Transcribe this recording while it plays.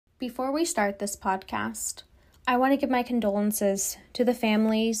Before we start this podcast, I want to give my condolences to the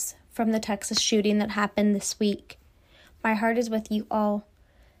families from the Texas shooting that happened this week. My heart is with you all.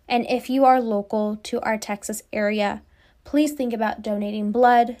 And if you are local to our Texas area, please think about donating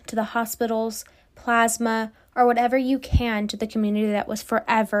blood to the hospitals, plasma, or whatever you can to the community that was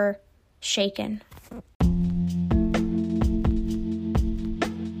forever shaken.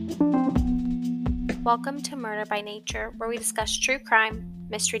 Welcome to Murder by Nature, where we discuss true crime,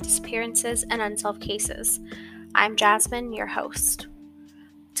 mystery disappearances, and unsolved cases. I'm Jasmine, your host.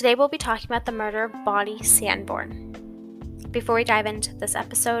 Today we'll be talking about the murder of Bonnie Sanborn. Before we dive into this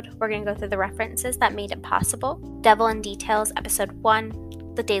episode, we're going to go through the references that made it possible. Devil in Details, Episode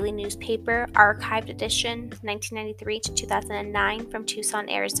 1, The Daily Newspaper, Archived Edition, 1993 to 2009 from Tucson,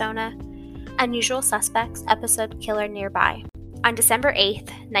 Arizona. Unusual Suspects, Episode Killer Nearby. On December 8th,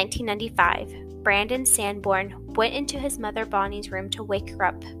 1995, Brandon Sanborn went into his mother Bonnie's room to wake her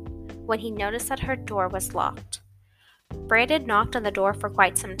up when he noticed that her door was locked. Brandon knocked on the door for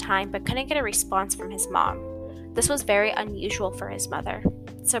quite some time but couldn't get a response from his mom. This was very unusual for his mother,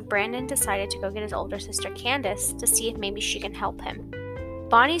 so Brandon decided to go get his older sister Candace to see if maybe she can help him.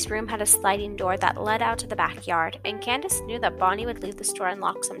 Bonnie's room had a sliding door that led out to the backyard, and Candace knew that Bonnie would leave this door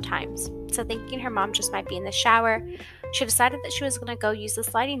unlocked sometimes, so thinking her mom just might be in the shower, she decided that she was going to go use the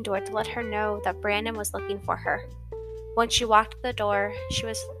sliding door to let her know that Brandon was looking for her. When she walked to the door, she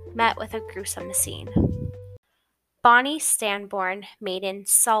was met with a gruesome scene. Bonnie Sanborn, maiden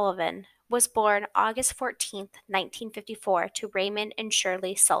Sullivan, was born August 14, 1954, to Raymond and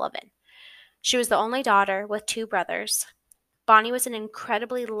Shirley Sullivan. She was the only daughter with two brothers. Bonnie was an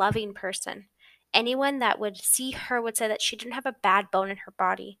incredibly loving person. Anyone that would see her would say that she didn't have a bad bone in her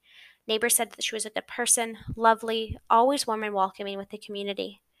body. Neighbors said that she was a good person, lovely, always warm and welcoming with the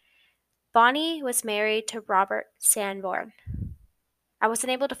community. Bonnie was married to Robert Sanborn. I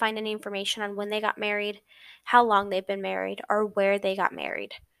wasn't able to find any information on when they got married, how long they've been married, or where they got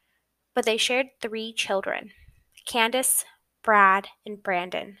married. But they shared 3 children, Candace, Brad, and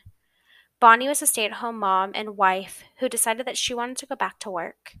Brandon. Bonnie was a stay-at-home mom and wife who decided that she wanted to go back to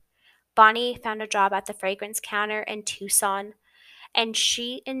work. Bonnie found a job at the fragrance counter in Tucson, and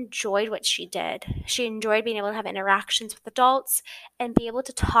she enjoyed what she did. She enjoyed being able to have interactions with adults and be able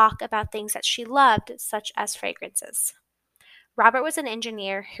to talk about things that she loved, such as fragrances. Robert was an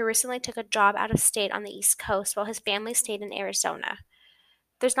engineer who recently took a job out of state on the East Coast while his family stayed in Arizona.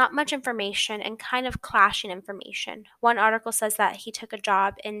 There's not much information and kind of clashing information. One article says that he took a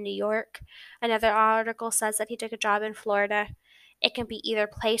job in New York. Another article says that he took a job in Florida. It can be either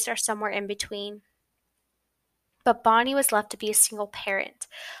place or somewhere in between. But Bonnie was left to be a single parent,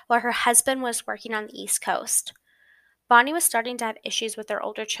 while her husband was working on the East Coast. Bonnie was starting to have issues with her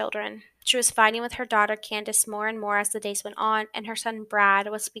older children. She was fighting with her daughter Candace more and more as the days went on, and her son Brad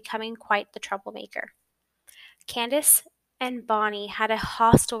was becoming quite the troublemaker. Candace and Bonnie had a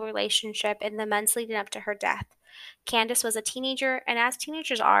hostile relationship in the months leading up to her death. Candace was a teenager, and as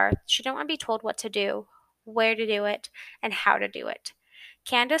teenagers are, she didn't want to be told what to do, where to do it, and how to do it.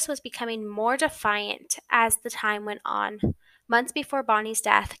 Candace was becoming more defiant as the time went on. Months before Bonnie's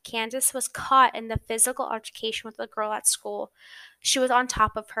death, Candace was caught in the physical altercation with a girl at school. She was on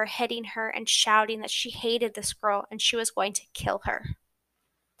top of her, hitting her and shouting that she hated this girl and she was going to kill her.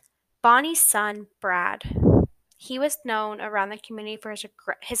 Bonnie's son, Brad. He was known around the community for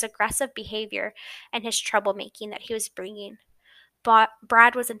his aggressive behavior and his troublemaking that he was bringing.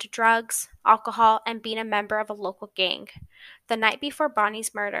 Brad was into drugs, alcohol, and being a member of a local gang. The night before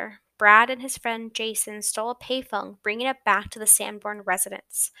Bonnie's murder, Brad and his friend Jason stole a payphone, bringing it back to the Sanborn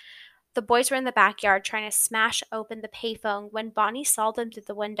residence. The boys were in the backyard trying to smash open the payphone when Bonnie saw them through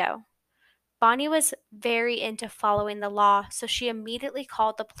the window. Bonnie was very into following the law, so she immediately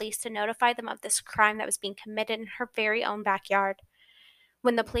called the police to notify them of this crime that was being committed in her very own backyard.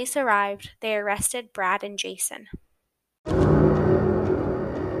 When the police arrived, they arrested Brad and Jason.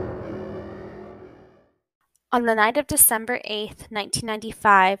 On the night of December 8th,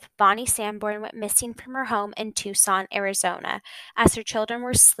 1995, Bonnie Sanborn went missing from her home in Tucson, Arizona, as her children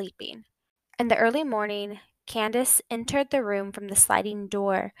were sleeping. In the early morning, Candace entered the room from the sliding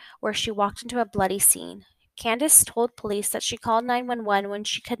door, where she walked into a bloody scene. Candace told police that she called 911 when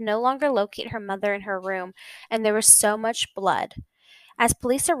she could no longer locate her mother in her room, and there was so much blood. As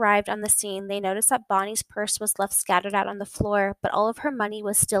police arrived on the scene, they noticed that Bonnie's purse was left scattered out on the floor, but all of her money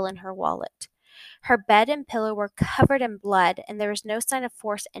was still in her wallet. Her bed and pillow were covered in blood, and there was no sign of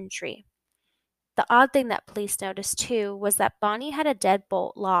forced entry. The odd thing that police noticed, too, was that Bonnie had a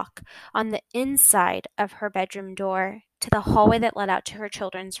deadbolt lock on the inside of her bedroom door to the hallway that led out to her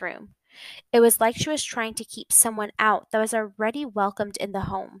children's room. It was like she was trying to keep someone out that was already welcomed in the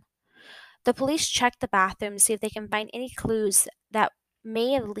home. The police checked the bathroom to see if they can find any clues that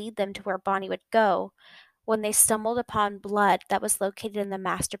may lead them to where Bonnie would go when they stumbled upon blood that was located in the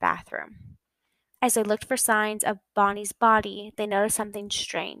master bathroom. As they looked for signs of Bonnie's body, they noticed something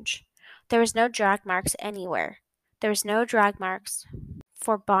strange. There was no drag marks anywhere. There was no drag marks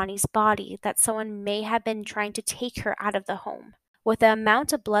for Bonnie's body that someone may have been trying to take her out of the home. With the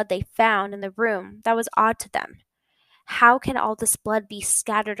amount of blood they found in the room, that was odd to them. How can all this blood be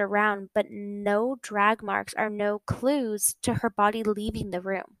scattered around but no drag marks or no clues to her body leaving the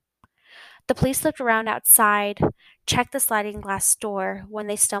room? The police looked around outside, checked the sliding glass door when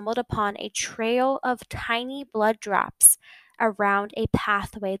they stumbled upon a trail of tiny blood drops around a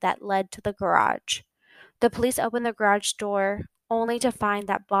pathway that led to the garage. The police opened the garage door only to find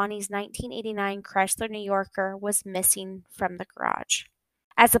that Bonnie's 1989 Chrysler New Yorker was missing from the garage.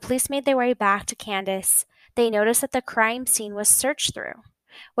 As the police made their way back to Candace, they noticed that the crime scene was searched through,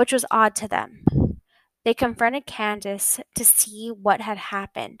 which was odd to them. They confronted Candace to see what had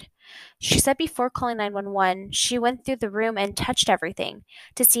happened. She said before calling 911, she went through the room and touched everything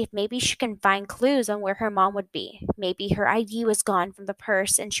to see if maybe she can find clues on where her mom would be. Maybe her ID was gone from the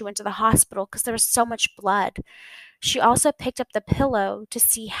purse and she went to the hospital because there was so much blood. She also picked up the pillow to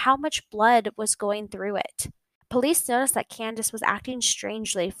see how much blood was going through it. Police noticed that Candace was acting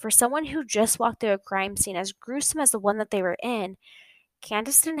strangely. For someone who just walked through a crime scene as gruesome as the one that they were in,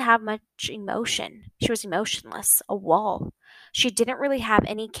 Candace didn't have much emotion. She was emotionless, a wall. She didn't really have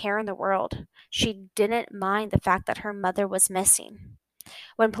any care in the world. She didn't mind the fact that her mother was missing.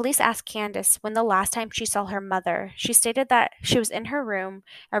 When police asked Candace when the last time she saw her mother, she stated that she was in her room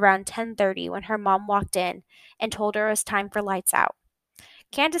around 10:30 when her mom walked in and told her it was time for lights out.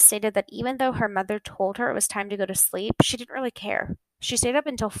 Candace stated that even though her mother told her it was time to go to sleep, she didn't really care. She stayed up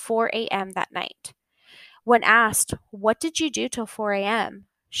until 4 a.m. that night. When asked, "What did you do till 4 a.m.?"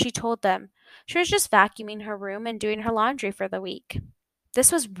 she told them she was just vacuuming her room and doing her laundry for the week.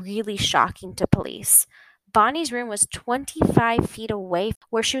 This was really shocking to police. Bonnie's room was 25 feet away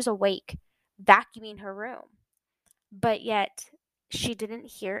where she was awake, vacuuming her room. But yet, she didn't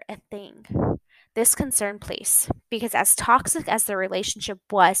hear a thing. This concerned police because, as toxic as the relationship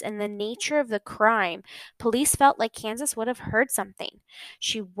was and the nature of the crime, police felt like Kansas would have heard something.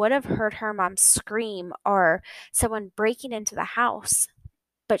 She would have heard her mom scream or someone breaking into the house,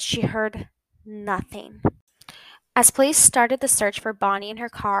 but she heard nothing. As police started the search for Bonnie in her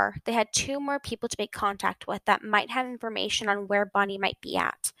car, they had two more people to make contact with that might have information on where Bonnie might be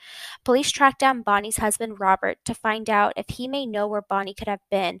at. Police tracked down Bonnie's husband, Robert, to find out if he may know where Bonnie could have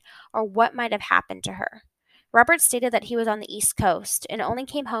been or what might have happened to her. Robert stated that he was on the East Coast and only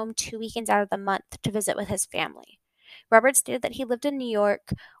came home 2 weekends out of the month to visit with his family. Robert stated that he lived in New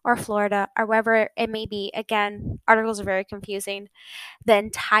York or Florida or wherever it may be. Again, articles are very confusing. The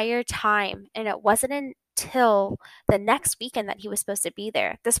entire time, and it wasn't until the next weekend that he was supposed to be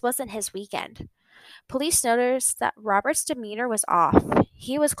there. This wasn't his weekend. Police noticed that Robert's demeanor was off.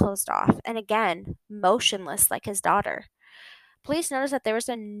 He was closed off and again, motionless like his daughter. Police noticed that there was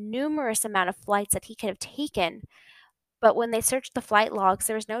a numerous amount of flights that he could have taken, but when they searched the flight logs,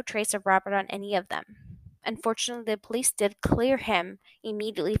 there was no trace of Robert on any of them. Unfortunately, the police did clear him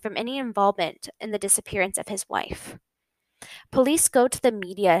immediately from any involvement in the disappearance of his wife. Police go to the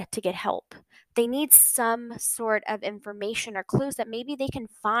media to get help. They need some sort of information or clues that maybe they can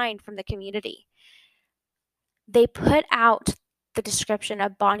find from the community. They put out the description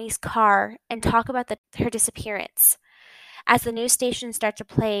of Bonnie's car and talk about her disappearance. As the news stations start to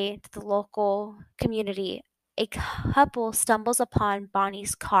play to the local community, a couple stumbles upon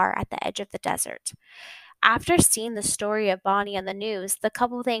Bonnie's car at the edge of the desert. After seeing the story of Bonnie on the news, the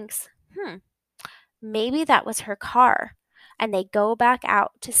couple thinks, maybe that was her car. And they go back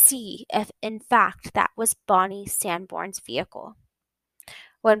out to see if, in fact, that was Bonnie Sanborn's vehicle.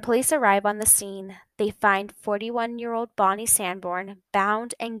 When police arrive on the scene, they find 41-year-old Bonnie Sanborn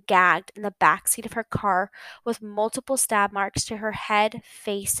bound and gagged in the backseat of her car with multiple stab marks to her head,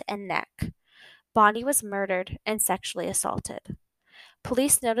 face, and neck. Bonnie was murdered and sexually assaulted.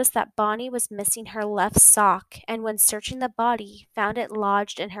 Police noticed that Bonnie was missing her left sock and when searching the body, found it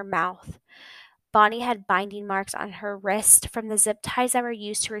lodged in her mouth. Bonnie had binding marks on her wrist from the zip ties that were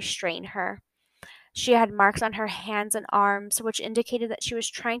used to restrain her. She had marks on her hands and arms, which indicated that she was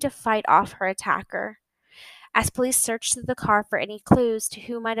trying to fight off her attacker. As police searched through the car for any clues to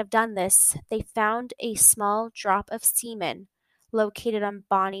who might have done this, they found a small drop of semen located on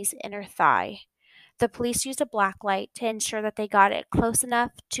Bonnie's inner thigh. The police used a blacklight to ensure that they got it close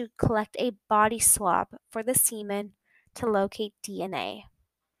enough to collect a body swab for the semen to locate DNA.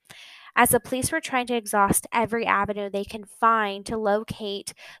 As the police were trying to exhaust every avenue they can find to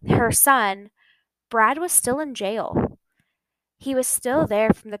locate her son, Brad was still in jail. He was still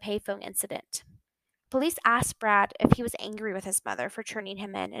there from the payphone incident. Police asked Brad if he was angry with his mother for turning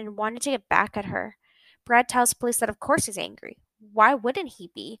him in and wanted to get back at her. Brad tells police that of course he's angry. Why wouldn't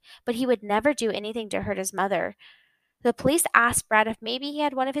he be? But he would never do anything to hurt his mother. The police asked Brad if maybe he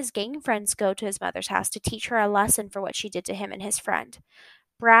had one of his gang friends go to his mother's house to teach her a lesson for what she did to him and his friend.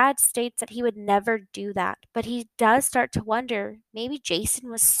 Brad states that he would never do that, but he does start to wonder maybe Jason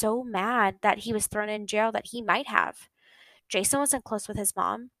was so mad that he was thrown in jail that he might have. Jason wasn't close with his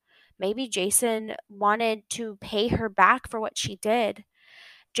mom. Maybe Jason wanted to pay her back for what she did.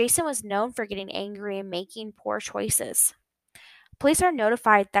 Jason was known for getting angry and making poor choices. Police are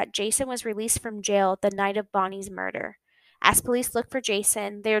notified that Jason was released from jail the night of Bonnie's murder. As police look for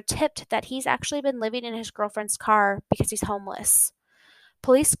Jason, they are tipped that he's actually been living in his girlfriend's car because he's homeless.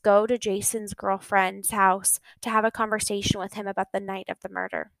 Police go to Jason's girlfriend's house to have a conversation with him about the night of the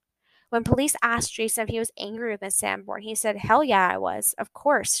murder. When police asked Jason if he was angry with Miss Sanborn, he said, "Hell yeah, I was. Of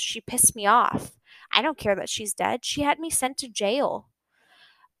course, she pissed me off. I don't care that she's dead. She had me sent to jail."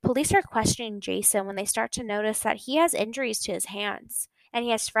 Police are questioning Jason when they start to notice that he has injuries to his hands, and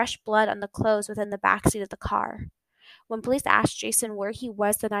he has fresh blood on the clothes within the backseat of the car. When police asked Jason where he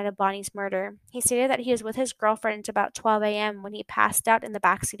was the night of Bonnie's murder, he stated that he was with his girlfriend at about 12 a.m. when he passed out in the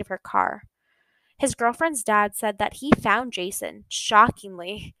backseat of her car. His girlfriend's dad said that he found Jason,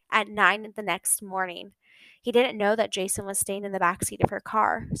 shockingly, at 9 the next morning. He didn't know that Jason was staying in the backseat of her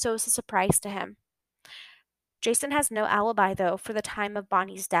car, so it was a surprise to him. Jason has no alibi, though, for the time of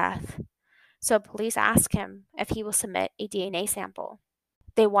Bonnie's death, so police ask him if he will submit a DNA sample.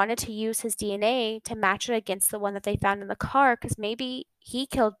 They wanted to use his DNA to match it against the one that they found in the car because maybe he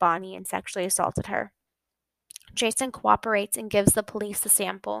killed Bonnie and sexually assaulted her. Jason cooperates and gives the police the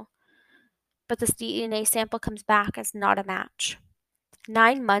sample, but this DNA sample comes back as not a match.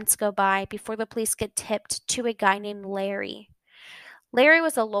 9 months go by before the police get tipped to a guy named Larry. Larry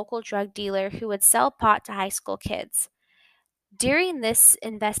was a local drug dealer who would sell pot to high school kids. During this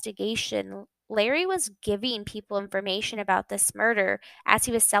investigation, Larry was giving people information about this murder as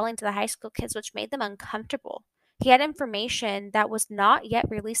he was selling to the high school kids, which made them uncomfortable. He had information that was not yet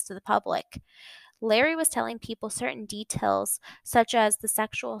released to the public. Larry was telling people certain details, such as the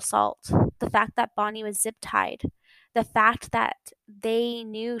sexual assault, the fact that Bonnie was zip-tied, the fact that they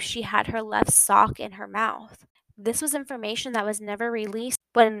knew she had her left sock in her mouth. This was information that was never released.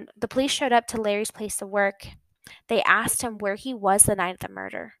 When the police showed up to Larry's place of work, they asked him where he was the night of the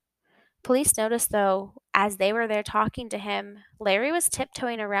murder. Police noticed, though, as they were there talking to him, Larry was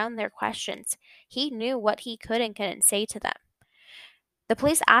tiptoeing around their questions. He knew what he could and couldn't say to them. The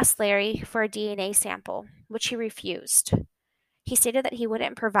police asked Larry for a DNA sample, which he refused. He stated that he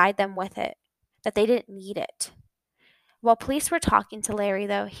wouldn't provide them with it, that they didn't need it. While police were talking to Larry,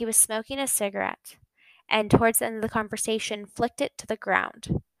 though, he was smoking a cigarette, and towards the end of the conversation, flicked it to the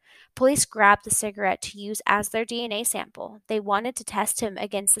ground. Police grabbed the cigarette to use as their DNA sample. They wanted to test him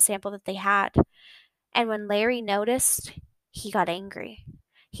against the sample that they had. And when Larry noticed, he got angry.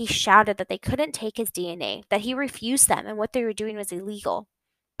 He shouted that they couldn't take his DNA, that he refused them, and what they were doing was illegal.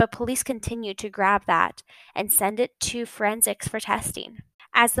 But police continued to grab that and send it to forensics for testing.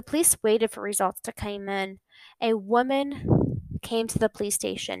 As the police waited for results to come in, a woman came to the police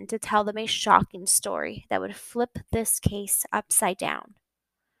station to tell them a shocking story that would flip this case upside down.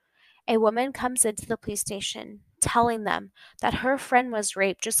 A woman comes into the police station telling them that her friend was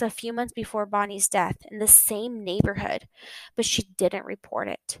raped just a few months before Bonnie's death in the same neighborhood, but she didn't report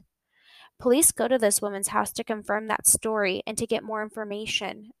it. Police go to this woman's house to confirm that story and to get more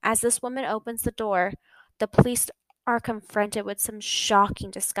information. As this woman opens the door, the police are confronted with some shocking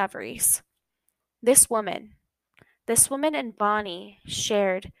discoveries. This woman and Bonnie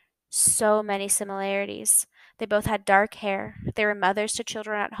shared so many similarities. They both had dark hair, they were mothers to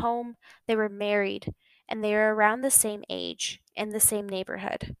children at home, they were married, and they were around the same age in the same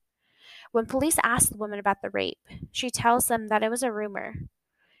neighborhood. When police asked the woman about the rape, she tells them that it was a rumor.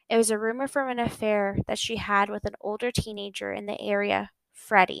 It was a rumor from an affair that she had with an older teenager in the area,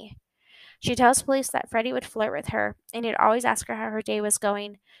 Freddie. She tells police that Freddie would flirt with her, and he'd always ask her how her day was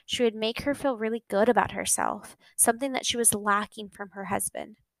going. She would make her feel really good about herself, something that she was lacking from her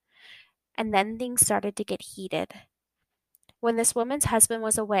husband. And then things started to get heated. When this woman's husband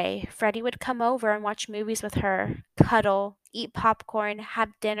was away, Freddie would come over and watch movies with her, cuddle, eat popcorn,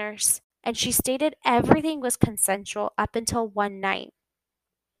 have dinners, and she stated everything was consensual up until one night.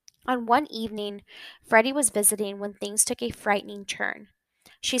 On one evening, Freddie was visiting when things took a frightening turn.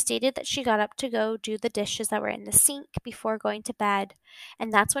 She stated that she got up to go do the dishes that were in the sink before going to bed,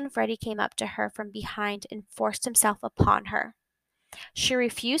 and that's when Freddie came up to her from behind and forced himself upon her. She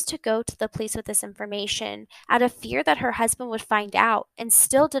refused to go to the police with this information out of fear that her husband would find out and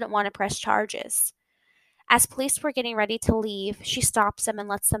still didn't want to press charges. As police were getting ready to leave, she stops them and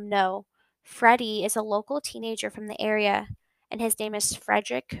lets them know Freddie is a local teenager from the area, and his name is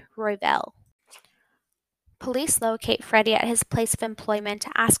Frederick Royvell. Police locate Freddie at his place of employment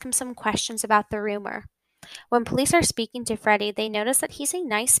to ask him some questions about the rumor. When police are speaking to Freddie, they notice that he's a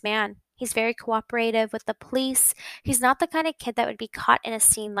nice man. He's very cooperative with the police. He's not the kind of kid that would be caught in a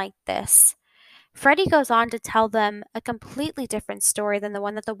scene like this. Freddie goes on to tell them a completely different story than the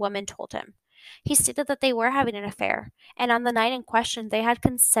one that the woman told him. He stated that they were having an affair, and on the night in question, they had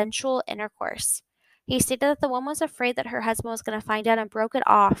consensual intercourse. He stated that the woman was afraid that her husband was going to find out and broke it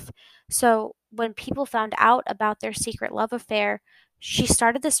off. So when people found out about their secret love affair, she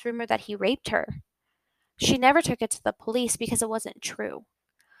started this rumor that he raped her. She never took it to the police because it wasn't true.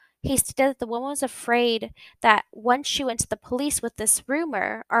 He stated that the woman was afraid that once she went to the police with this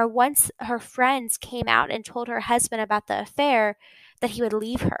rumor, or once her friends came out and told her husband about the affair, that he would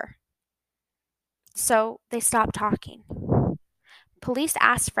leave her. So they stopped talking. Police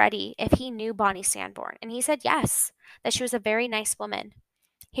asked Freddie if he knew Bonnie Sanborn, and he said yes, that she was a very nice woman.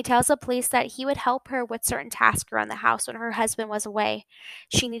 He tells the police that he would help her with certain tasks around the house when her husband was away.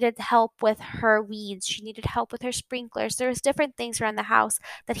 She needed help with her weeds. She needed help with her sprinklers. There was different things around the house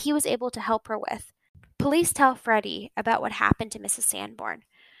that he was able to help her with. Police tell Freddie about what happened to Mrs. Sanborn.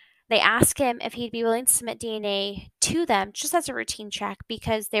 They ask him if he'd be willing to submit DNA to them just as a routine check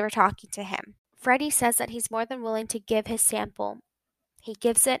because they were talking to him. Freddie says that he's more than willing to give his sample. He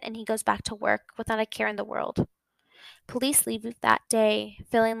gives it and he goes back to work without a care in the world. Police leave that day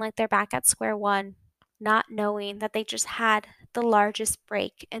feeling like they're back at square one, not knowing that they just had the largest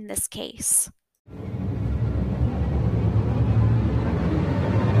break in this case.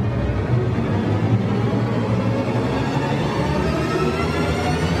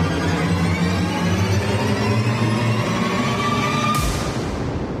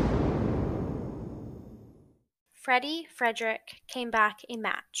 Freddie Frederick came back a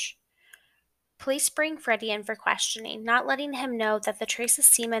match. Police bring Freddie in for questioning, not letting him know that the trace of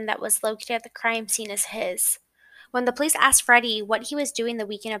semen that was located at the crime scene is his. When the police ask Freddie what he was doing the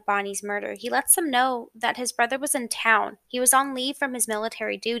weekend of Bonnie's murder, he lets them know that his brother was in town. He was on leave from his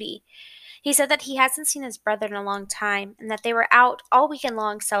military duty. He said that he hasn't seen his brother in a long time and that they were out all weekend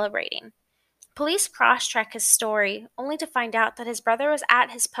long celebrating. Police cross-check his story, only to find out that his brother was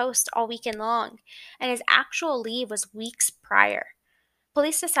at his post all weekend long, and his actual leave was weeks prior.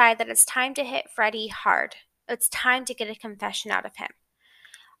 Police decide that it's time to hit Freddie hard. It's time to get a confession out of him.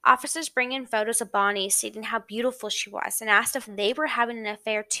 Officers bring in photos of Bonnie stating how beautiful she was and asked if they were having an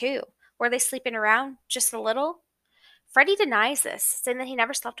affair too. Were they sleeping around just a little? Freddie denies this, saying that he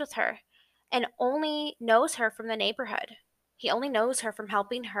never slept with her and only knows her from the neighborhood. He only knows her from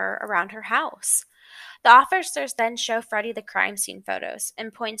helping her around her house. The officers then show Freddie the crime scene photos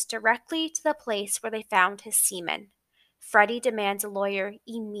and points directly to the place where they found his semen. Freddie demands a lawyer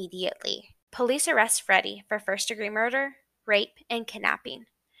immediately. Police arrest Freddie for first-degree murder, rape, and kidnapping.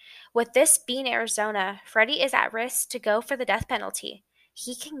 With this being Arizona, Freddie is at risk to go for the death penalty.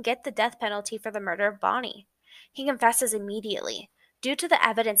 He can get the death penalty for the murder of Bonnie. He confesses immediately. Due to the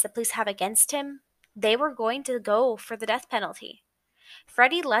evidence the police have against him, they were going to go for the death penalty.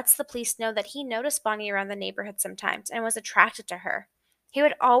 Freddie lets the police know that he noticed Bonnie around the neighborhood sometimes and was attracted to her. He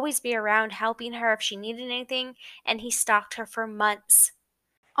would always be around helping her if she needed anything, and he stalked her for months.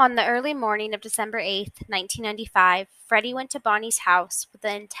 On the early morning of December 8th, 1995, Freddie went to Bonnie's house with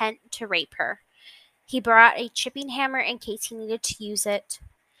the intent to rape her. He brought a chipping hammer in case he needed to use it.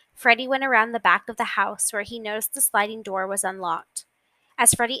 Freddie went around the back of the house where he noticed the sliding door was unlocked.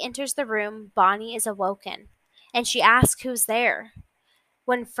 As Freddie enters the room, Bonnie is awoken, and she asks who's there.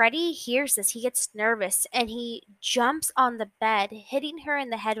 When Freddie hears this, he gets nervous and he jumps on the bed, hitting her in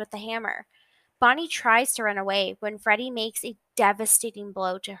the head with the hammer. Bonnie tries to run away when Freddie makes a devastating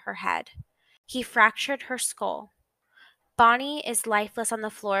blow to her head. He fractured her skull. Bonnie is lifeless on the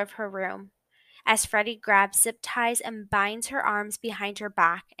floor of her room as Freddie grabs zip ties and binds her arms behind her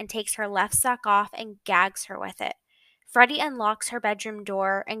back and takes her left sock off and gags her with it. Freddie unlocks her bedroom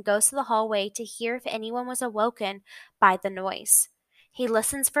door and goes to the hallway to hear if anyone was awoken by the noise. He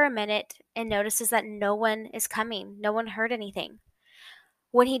listens for a minute and notices that no one is coming. No one heard anything.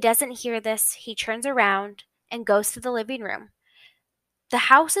 When he doesn't hear this, he turns around and goes to the living room. The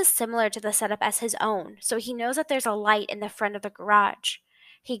house is similar to the setup as his own, so he knows that there's a light in the front of the garage.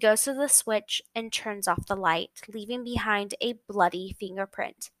 He goes to the switch and turns off the light, leaving behind a bloody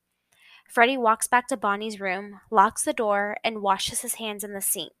fingerprint. Freddie walks back to Bonnie's room, locks the door, and washes his hands in the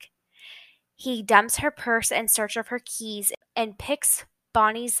sink. He dumps her purse in search of her keys and picks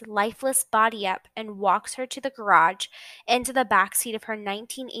Bonnie's lifeless body up and walks her to the garage into the backseat of her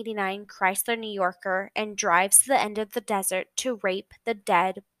 1989 Chrysler New Yorker and drives to the end of the desert to rape the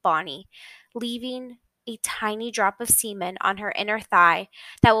dead Bonnie, leaving a tiny drop of semen on her inner thigh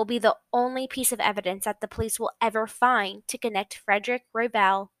that will be the only piece of evidence that the police will ever find to connect Frederick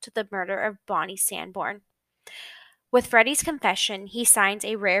Roybal to the murder of Bonnie Sanborn. With Freddie's confession, he signs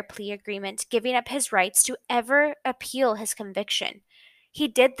a rare plea agreement, giving up his rights to ever appeal his conviction. He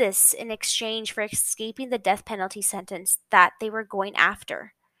did this in exchange for escaping the death penalty sentence that they were going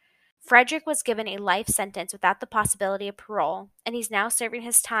after. Frederick was given a life sentence without the possibility of parole, and he's now serving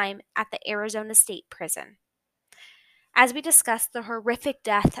his time at the Arizona State Prison. As we discuss the horrific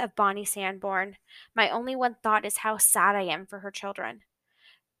death of Bonnie Sanborn, my only one thought is how sad I am for her children.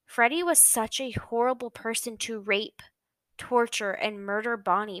 Freddie was such a horrible person to rape, torture, and murder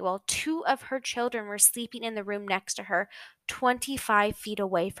Bonnie while two of her children were sleeping in the room next to her, 25 feet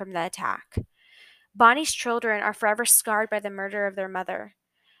away from the attack. Bonnie's children are forever scarred by the murder of their mother.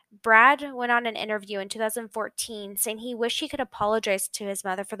 Brad went on an interview in 2014 saying he wished he could apologize to his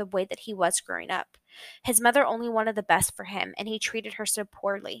mother for the way that he was growing up. His mother only wanted the best for him, and he treated her so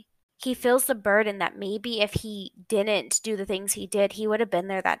poorly. He feels the burden that maybe if he didn't do the things he did, he would have been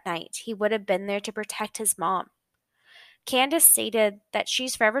there that night. He would have been there to protect his mom. Candace stated that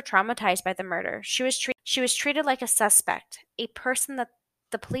she's forever traumatized by the murder. She was treated like a suspect, a person that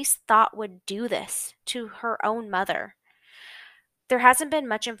the police thought would do this to her own mother. There hasn't been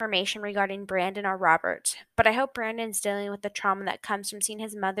much information regarding Brandon or Robert, but I hope Brandon's dealing with the trauma that comes from seeing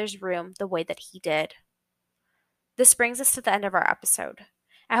his mother's room the way that he did. This brings us to the end of our episode.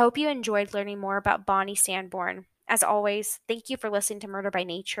 I hope you enjoyed learning more about Bonnie Sanborn. As always, thank you for listening to Murder by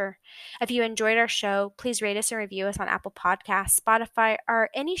Nature. If you enjoyed our show, please rate us and review us on Apple Podcasts, Spotify, or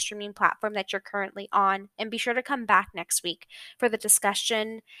any streaming platform that you're currently on. And be sure to come back next week for the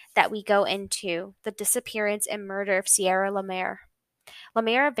discussion that we go into the disappearance and murder of Sierra Lemire.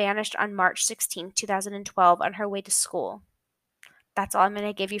 Lemire vanished on March 16, 2012 on her way to school. That's all I'm going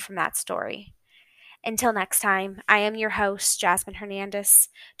to give you from that story. Until next time, I am your host, Jasmine Hernandez.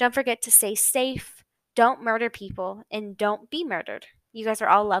 Don't forget to stay safe, don't murder people, and don't be murdered. You guys are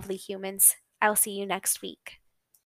all lovely humans. I'll see you next week.